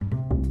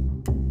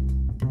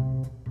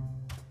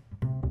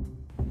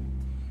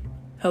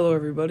Hello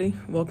everybody,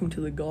 welcome to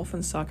the Golf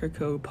and Soccer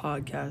Co.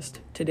 podcast.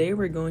 Today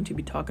we're going to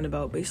be talking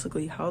about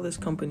basically how this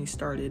company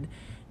started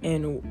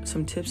and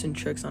some tips and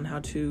tricks on how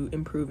to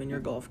improve in your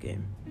golf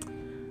game.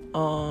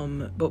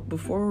 But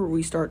before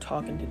we start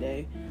talking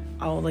today,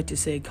 I would like to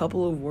say a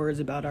couple of words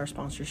about our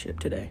sponsorship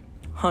today.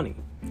 Honey.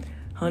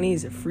 Honey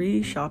is a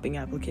free shopping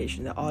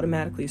application that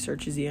automatically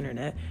searches the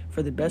internet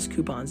for the best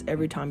coupons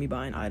every time you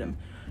buy an item.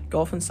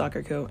 Golf and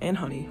Soccer Co. and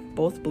Honey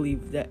both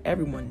believe that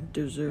everyone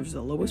deserves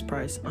the lowest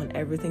price on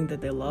everything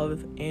that they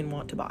love and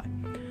want to buy.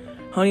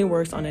 Honey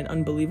works on an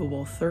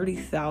unbelievable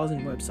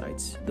 30,000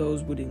 websites.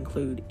 Those would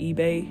include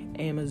eBay,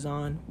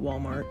 Amazon,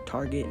 Walmart,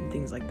 Target, and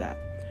things like that.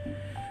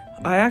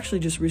 I actually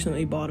just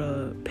recently bought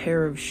a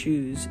pair of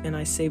shoes and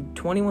I saved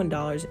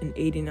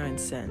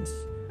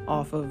 $21.89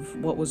 off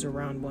of what was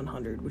around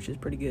 $100, which is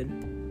pretty good.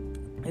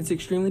 It's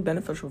extremely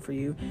beneficial for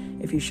you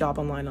if you shop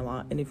online a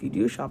lot, and if you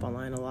do shop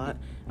online a lot,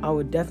 I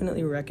would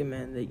definitely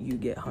recommend that you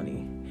get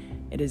Honey.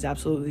 It is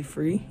absolutely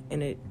free,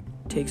 and it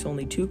takes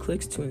only 2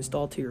 clicks to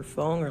install to your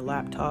phone or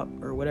laptop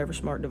or whatever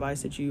smart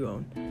device that you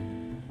own.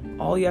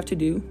 All you have to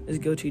do is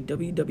go to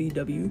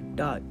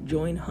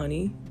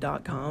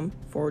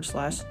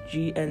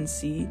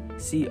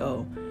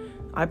www.joinhoney.com/GNCCO.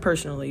 I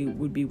personally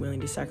would be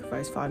willing to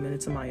sacrifice 5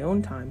 minutes of my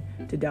own time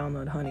to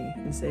download Honey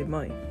and save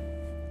money.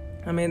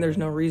 I mean, there's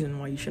no reason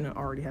why you shouldn't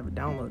already have it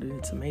downloaded.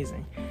 It's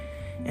amazing.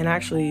 And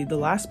actually, the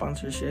last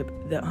sponsorship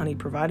that Honey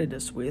provided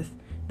us with,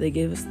 they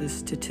gave us the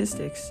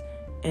statistics,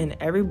 and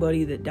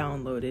everybody that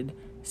downloaded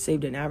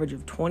saved an average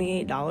of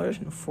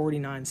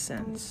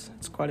 $28.49.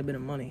 It's quite a bit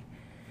of money.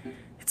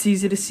 It's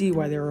easy to see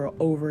why there are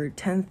over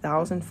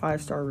 10,000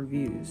 5-star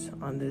reviews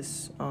on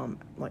this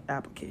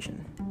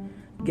application.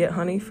 Get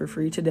Honey for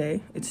free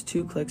today. It's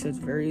 2 clicks. It's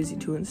very easy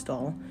to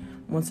install.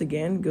 Once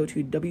again, go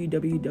to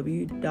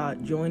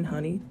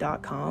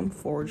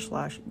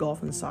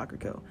www.joinhoney.com/golf and soccer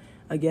co.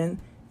 Again,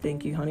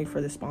 thank you, Honey, for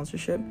the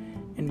sponsorship.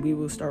 And we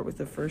will start with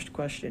the first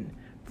question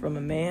from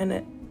a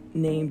man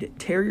named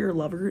Terrier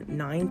Lover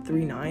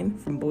 939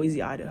 from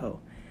Boise, Idaho.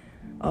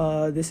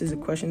 This is a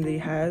question that he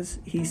has.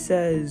 He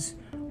says,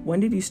 when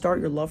did you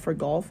start your love for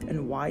golf,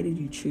 and why did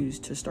you choose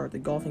to start the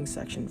golfing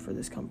section for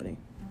this company?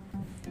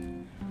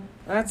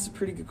 That's a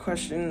pretty good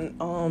question.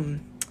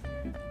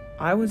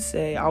 I would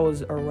say I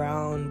was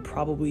around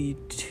probably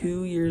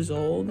 2 years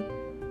old,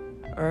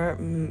 or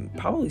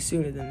probably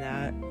sooner than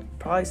that,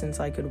 probably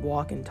since I could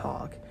walk and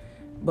talk.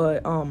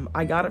 But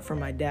I got it from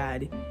my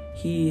dad.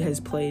 He has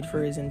played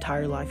for his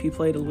entire life. He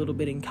played a little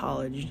bit in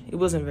college. It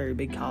wasn't a very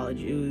big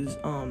college. It was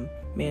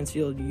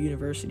Mansfield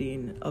University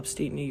in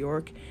upstate New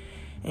York.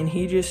 And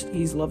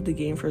he's loved the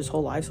game for his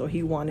whole life, so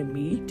he wanted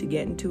me to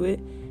get into it.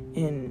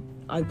 And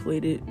I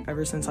played it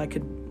ever since I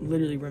could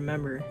literally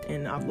remember,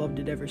 and I've loved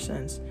it ever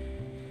since.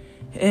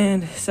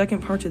 And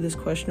second part to this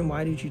question,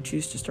 why did you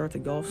choose to start the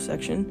golf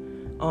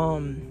section?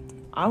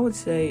 I would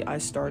say I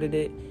started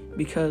it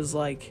because,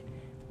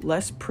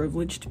 less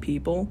privileged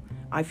people,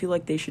 I feel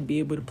like they should be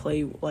able to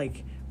play,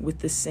 with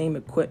the same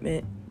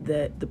equipment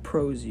that the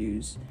pros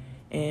use.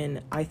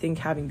 And I think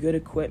having good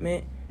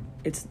equipment,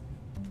 it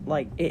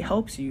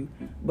helps you,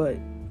 but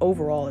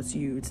overall it's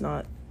you. It's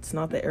not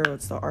the arrow,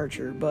 it's the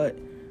archer. But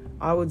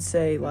I would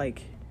say,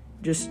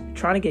 just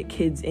trying to get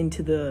kids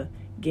into the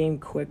game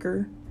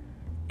quicker.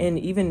 And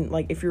even,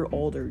 if you're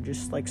older,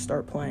 just,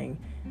 start playing.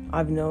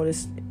 I've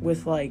noticed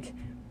with,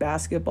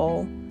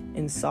 basketball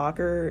and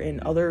soccer and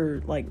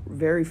other,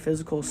 very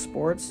physical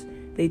sports,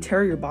 they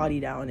tear your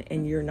body down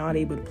and you're not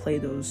able to play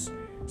those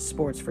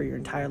sports for your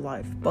entire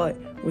life. But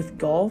with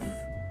golf,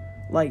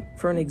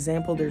 for an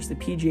example, there's the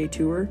PGA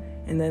Tour,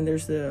 and then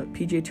there's the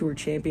PGA Tour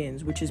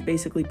Champions, which is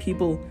basically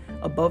people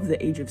above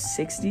the age of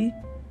 60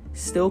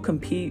 still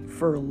compete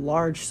for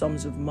large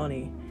sums of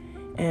money.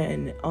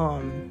 And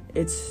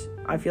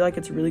I feel like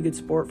it's a really good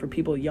sport for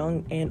people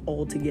young and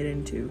old to get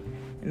into,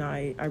 and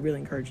I really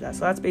encourage that.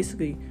 So that's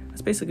basically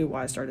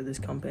why I started this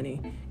company,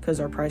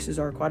 because our prices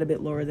are quite a bit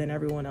lower than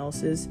everyone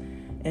else's,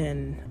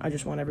 and I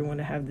just want everyone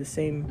to have the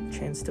same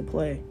chance to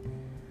play.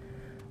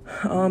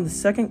 The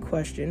second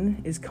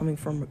question is coming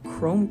from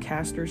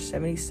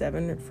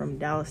Chromecaster77 from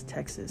Dallas,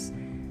 Texas.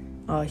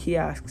 He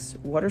asks,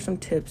 what are some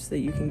tips that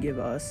you can give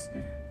us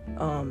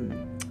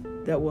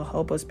that will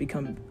help us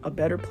become a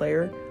better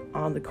player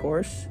on the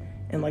course,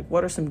 and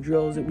what are some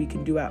drills that we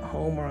can do at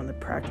home or on the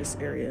practice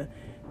area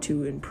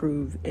to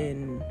improve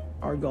in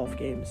our golf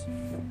games?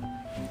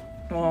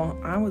 Well,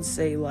 I would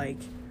say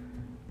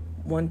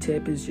one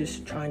tip is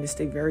just trying to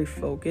stay very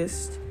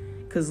focused,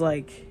 because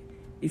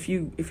if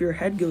your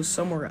head goes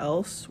somewhere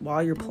else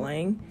while you're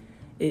playing,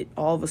 it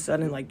all of a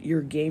sudden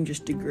your game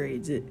just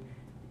degrades. It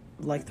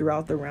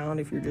throughout the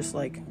round, if you're just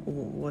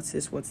what's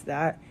this, what's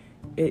that,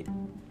 it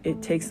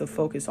takes the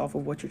focus off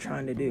of what you're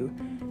trying to do.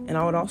 And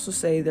I would also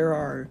say there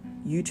are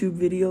YouTube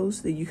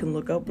videos that you can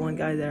look up. One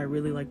guy that I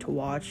really like to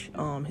watch,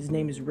 his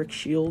name is Rick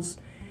Shields.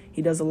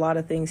 He does a lot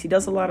of things. He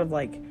does a lot of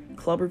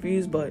club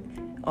reviews, but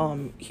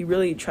he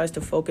really tries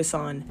to focus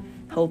on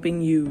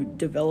helping you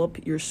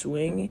develop your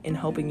swing and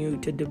helping you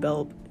to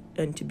develop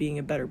into being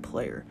a better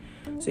player.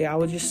 So yeah, I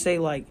would just say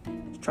like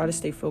try to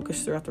stay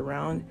focused throughout the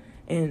round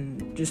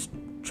and just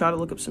try to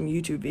look up some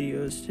YouTube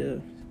videos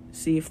to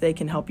see if they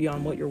can help you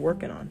on what you're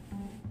working on.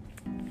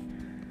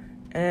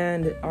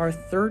 And our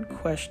third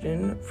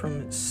question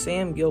from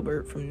Sam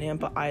Gilbert from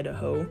Nampa,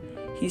 Idaho.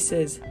 He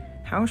says,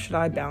 how should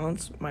I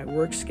balance my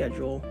work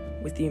schedule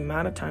with the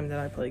amount of time that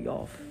I play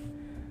golf?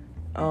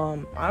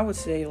 I would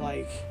say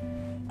like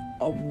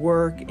a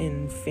work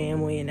and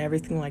family and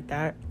everything like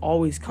that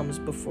always comes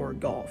before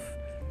golf.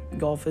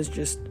 Golf is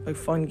just a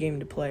fun game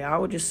to play. I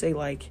would just say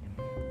like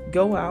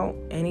go out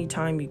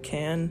anytime you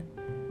can.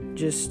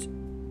 Just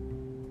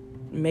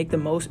make the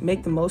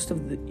most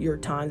of your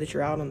time that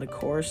you're out on the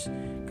course,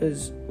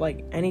 because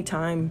like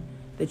anytime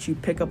that you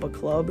pick up a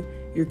club,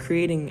 you're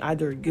creating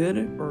either a good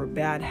or a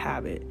bad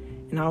habit.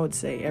 And I would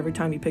say every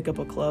time you pick up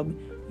a club,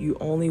 you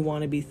only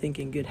want to be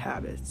thinking good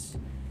habits.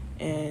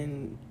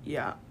 And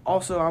yeah,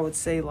 also I would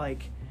say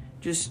like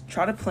just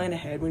try to plan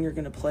ahead when you're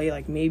going to play,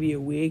 like maybe a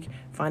week.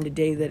 Find a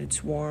day that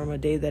it's warm, a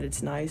day that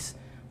it's nice.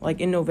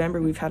 Like in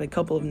November, we've had a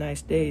couple of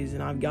nice days,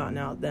 and I've gotten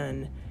out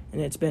then, and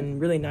it's been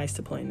really nice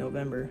to play in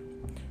November.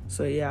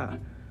 So yeah.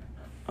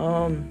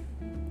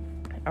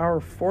 Our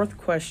fourth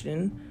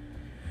question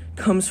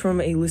comes from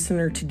a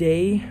listener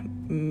today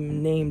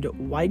named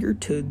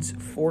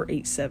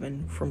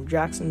Weigertuds487 from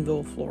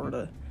Jacksonville,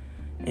 Florida.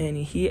 And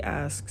he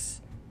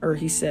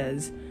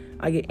says,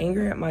 I get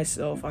angry at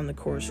myself on the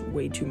course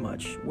way too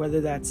much, whether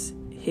that's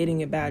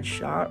hitting a bad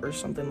shot or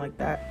something like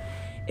that.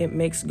 It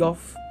makes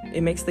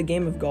the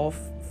game of golf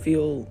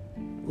feel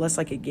less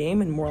like a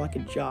game and more like a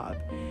job.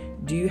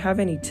 Do you have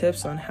any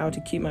tips on how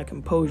to keep my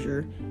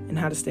composure and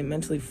how to stay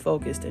mentally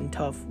focused and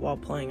tough while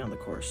playing on the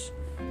course?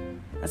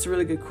 That's a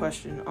really good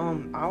question.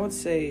 I would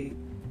say,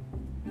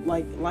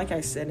 like I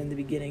said in the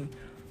beginning,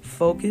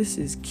 focus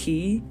is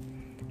key.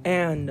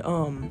 And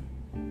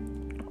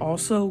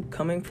also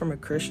coming from a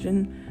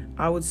Christian,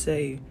 I would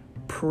say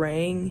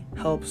praying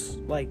helps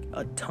like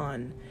a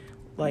ton.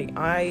 Like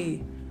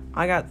I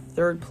got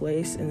third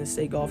place in the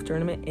state golf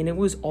tournament, and it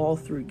was all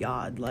through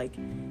God. Like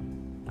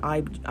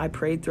I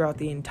prayed throughout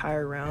the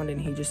entire round, and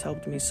he just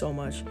helped me so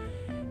much.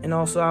 And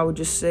also I would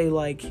just say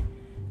like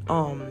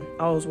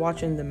I was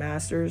watching the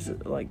Masters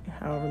like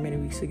however many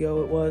weeks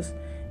ago it was,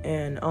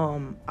 and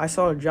I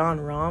saw Jon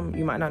Rahm.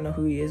 You might not know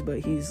who he is, but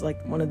he's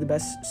like one of the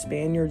best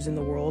Spaniards in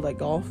the world at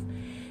golf.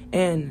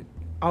 And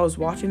I was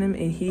watching him,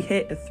 and he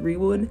hit a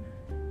 3-wood,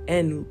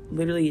 and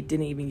literally it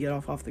didn't even get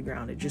off the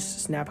ground. It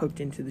just snap hooked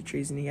into the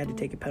trees, and he had to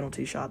take a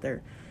penalty shot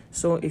there.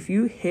 So if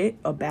you hit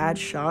a bad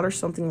shot or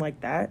something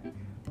like that,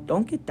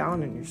 don't get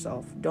down on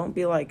yourself. Don't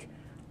be like,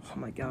 oh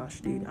my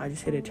gosh, dude, I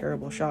just hit a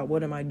terrible shot.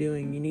 What am I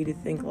doing? You need to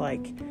think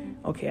like,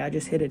 okay, I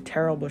just hit a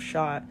terrible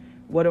shot.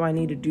 What do I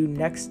need to do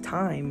next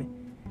time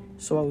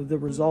so the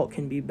result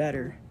can be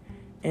better?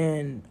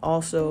 And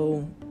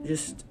also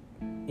just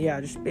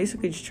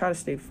basically just try to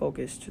stay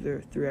focused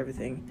through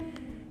everything.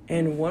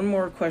 And one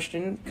more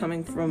question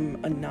coming from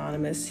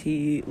Anonymous.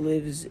 He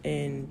lives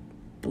in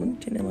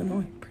Bloomington,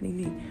 Illinois. Pretty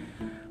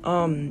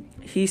neat.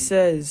 He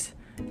says,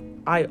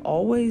 I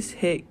always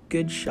hit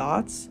good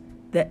shots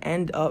that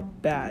end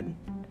up bad,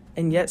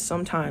 and yet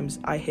sometimes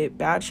I hit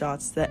bad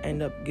shots that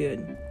end up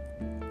good.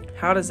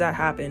 How does that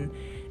happen,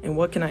 and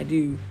what can I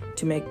do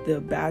to make the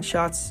bad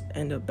shots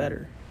end up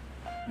better?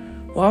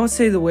 Well, I would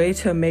say the way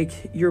to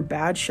make your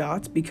bad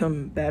shots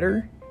become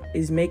better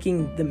is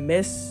making the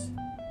miss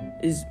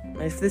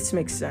if this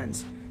makes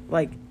sense,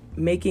 like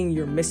making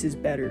your misses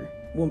better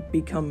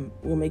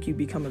will make you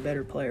become a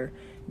better player.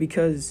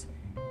 Because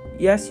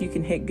yes, you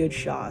can hit good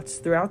shots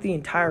throughout the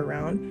entire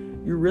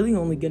round. You're really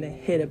only going to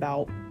hit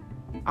about,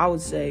 I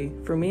would say,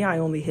 for me, I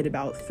only hit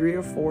about 3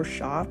 or 4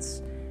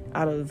 shots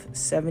out of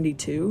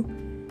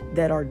 72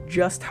 that are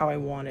just how I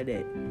wanted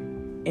it.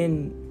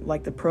 And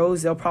like the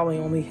pros, they'll probably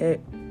only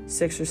hit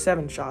 6 or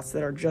 7 shots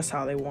that are just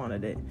how they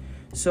wanted it.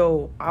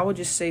 So I would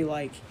just say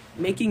like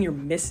making your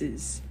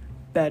misses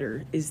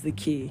better is the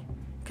key.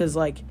 Because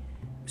like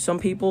some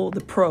people, the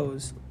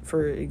pros,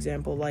 for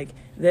example, like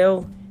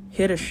they'll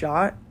hit a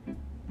shot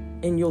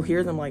and you'll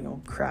hear them like,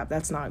 oh crap,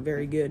 that's not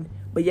very good.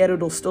 But yet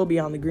it'll still be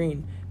on the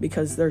green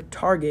because their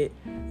target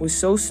was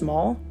so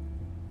small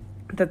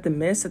that the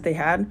miss that they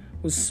had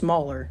was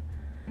smaller.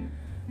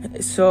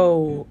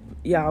 So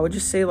yeah, I would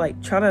just say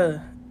like try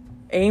to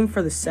aim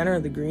for the center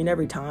of the green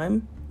every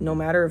time, no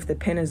matter if the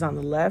pin is on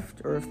the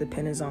left or if the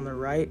pin is on the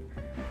right.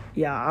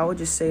 Yeah, I would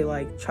just say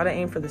like try to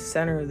aim for the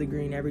center of the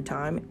green every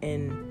time,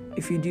 and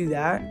if you do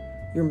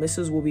that, your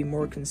misses will be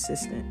more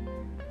consistent,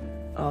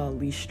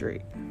 least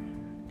straight.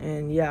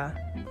 And yeah,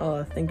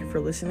 thank you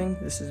for listening.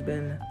 This has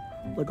been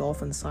the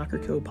Golf and Soccer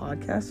Co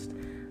podcast.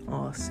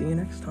 See you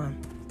next time.